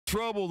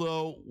trouble,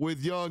 though,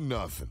 with Young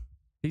Nothing.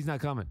 He's not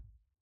coming.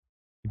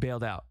 He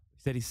bailed out.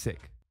 He said he's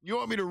sick. You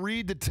want me to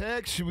read the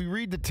text? Should we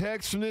read the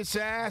text from this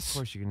ass? Of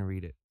course you're going to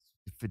read it.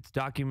 If it's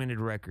documented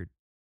record,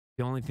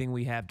 the only thing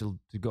we have to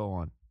go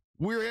on.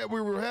 We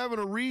were having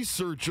a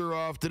researcher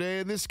off today,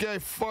 and this guy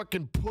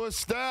fucking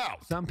pussed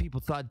out. Some people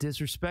thought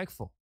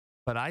disrespectful,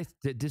 but I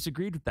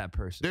disagreed with that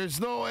person. There's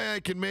no way I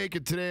can make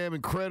it today. I'm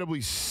incredibly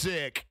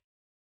sick.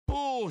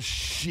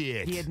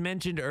 Bullshit. He had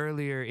mentioned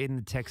earlier in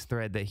the text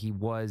thread that he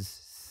was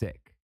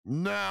sick.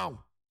 No.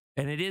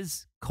 And it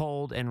is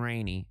cold and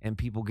rainy, and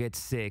people get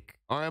sick.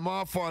 I'm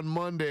off on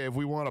Monday if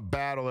we want to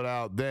battle it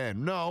out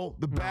then. No,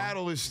 the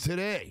battle is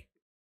today.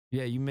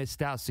 Yeah, you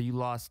missed out, so you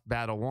lost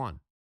battle one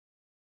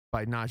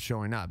by not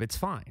showing up. It's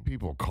fine.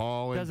 People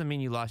calling. It doesn't mean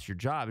you lost your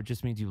job. It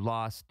just means you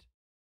lost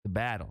the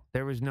battle.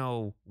 There was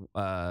no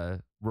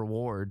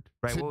reward.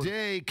 Right?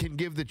 Today can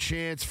give the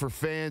chance for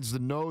fans to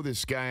know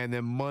this guy, and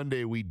then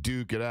Monday we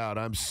duke it out.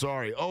 I'm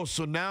sorry. Oh,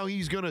 so now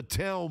he's going to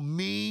tell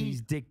me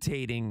he's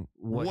dictating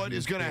what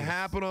is going to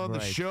happen on the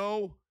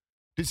show?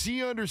 Does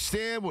he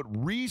understand what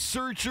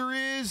researcher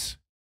is?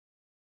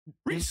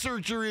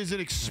 Researcher isn't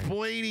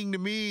explaining to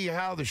me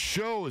how the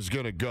show is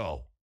going to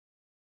go.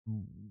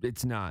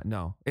 It's not,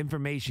 no.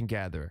 Information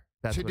gatherer.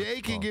 That's Today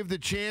can give the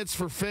chance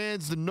for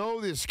fans to know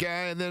this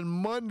guy, and then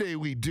Monday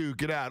we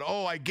duke it out.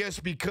 Oh, I guess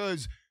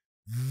because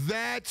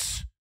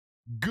that's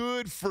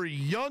good for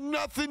Young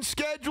Nothing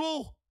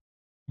schedule?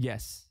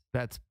 Yes,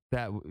 that's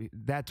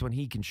when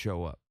he can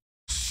show up.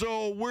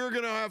 So we're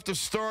going to have to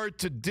start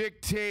to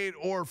dictate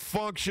or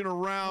function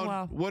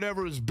around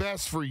whatever is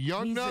best for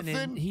Young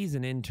Nothing? He's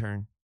an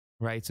intern,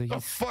 right? So the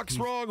fuck's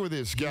wrong with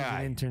this guy? He's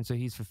an intern, so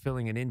he's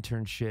fulfilling an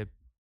internship.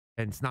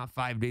 And it's not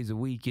 5 days a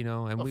week, you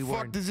know. And the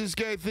fuck does this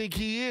guy think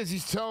he is?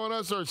 He's telling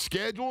us our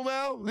schedule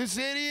now? This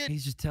idiot?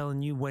 He's just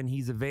telling you when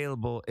he's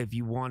available if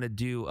you want to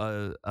do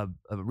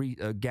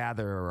a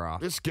gatherer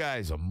off. This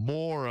guy's a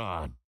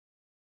moron.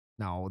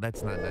 No,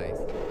 that's not nice.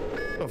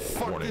 The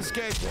fuck this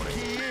guy think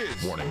he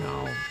is?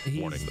 No,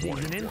 he's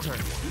an intern.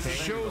 Okay?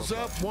 Shows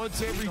up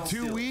once every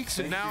 2 weeks,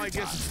 and now I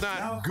guess it's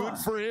not good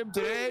for him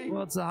today?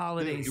 Well, it's a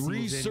holiday season.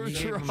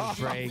 Researcher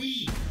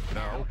break.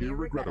 Now, here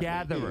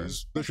regrettably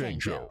is the Shane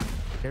Show.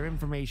 They're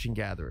information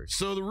gatherers.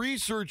 So the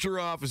researcher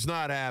off is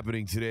not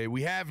happening today.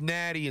 We have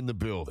Natty in the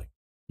building.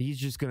 He's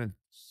just going to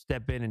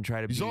step in and try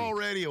to He's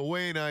already a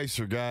way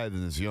nicer guy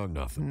than this Young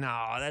Nothing.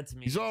 No, that's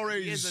me. He's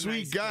already a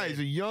sweet guy. He's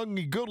a young,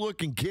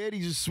 good-looking kid.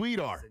 He's a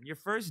sweetheart. Listen, your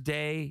first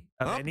day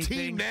of anything.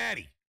 Team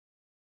Natty.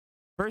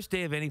 First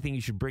day of anything,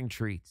 you should bring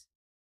treats,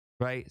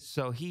 right?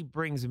 So he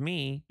brings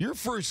me. Your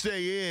first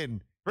day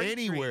in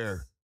anywhere,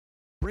 treats.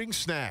 Bring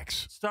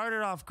snacks.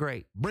 Started off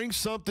great. Bring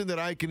something that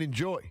I can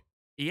enjoy.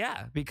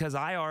 Yeah, because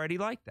I already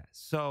like that.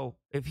 So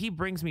if he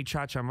brings me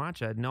Cha-Cha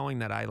Matcha, knowing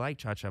that I like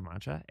Cha-Cha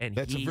Matcha, and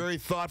that's a very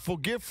thoughtful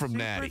gift from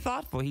Natty. Very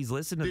thoughtful. He's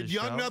listening to the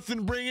show. Did Young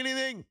Nothing bring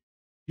anything?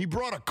 He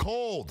brought a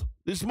cold.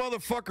 This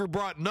motherfucker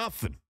brought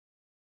nothing.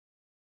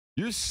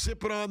 You're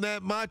sipping on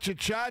that matcha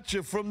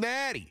cha-cha from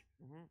Natty.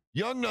 Mm-hmm.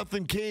 Young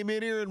Nothing came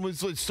in here and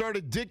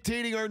started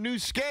dictating our new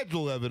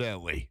schedule,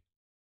 evidently.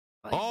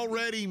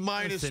 Already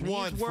minus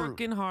one. He's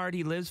working hard.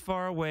 He lives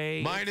far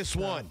away.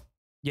 -1.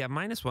 Yeah,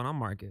 -1. I'll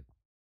mark it.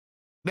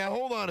 Now,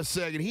 hold on a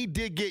second. He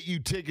did get you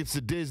tickets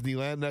to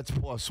Disneyland. That's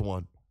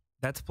 +1.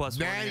 That's +1.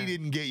 Natty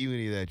didn't get you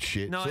any of that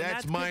shit. No, so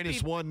that's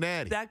 -1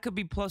 Natty. That could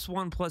be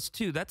 +1,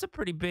 +2. That's a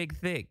pretty big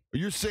thing.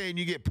 You're saying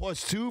you get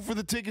 +2 for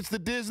the tickets to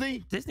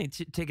Disney? Disney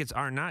tickets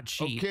are not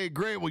cheap. Okay,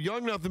 great. Well,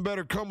 Young Nothing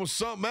better come with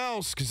something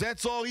else because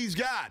that's all he's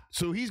got.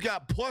 So he's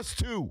got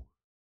 +2.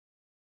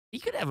 He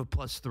could have a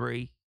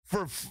 +3.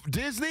 For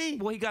Disney?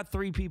 Well, he got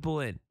 3 people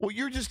in. Well,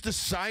 you're just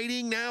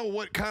deciding now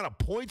what kind of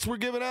points we're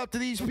giving out to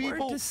these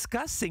people? We're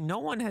discussing. No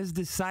one has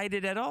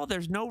decided at all.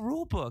 There's no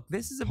rule book.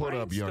 This is a Put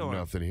brainstorm. up Young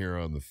Nothing here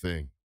on the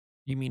thing.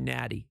 You mean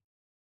Natty?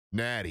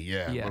 Natty,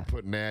 yeah. We're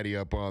putting Natty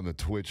up on the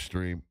Twitch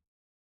stream.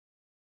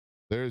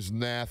 There's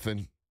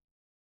Nathan.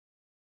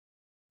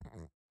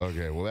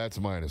 Okay, well, that's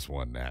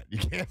 -1, Nat. You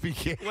can't be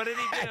kidding. What did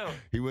he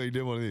do? He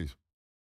did one of these.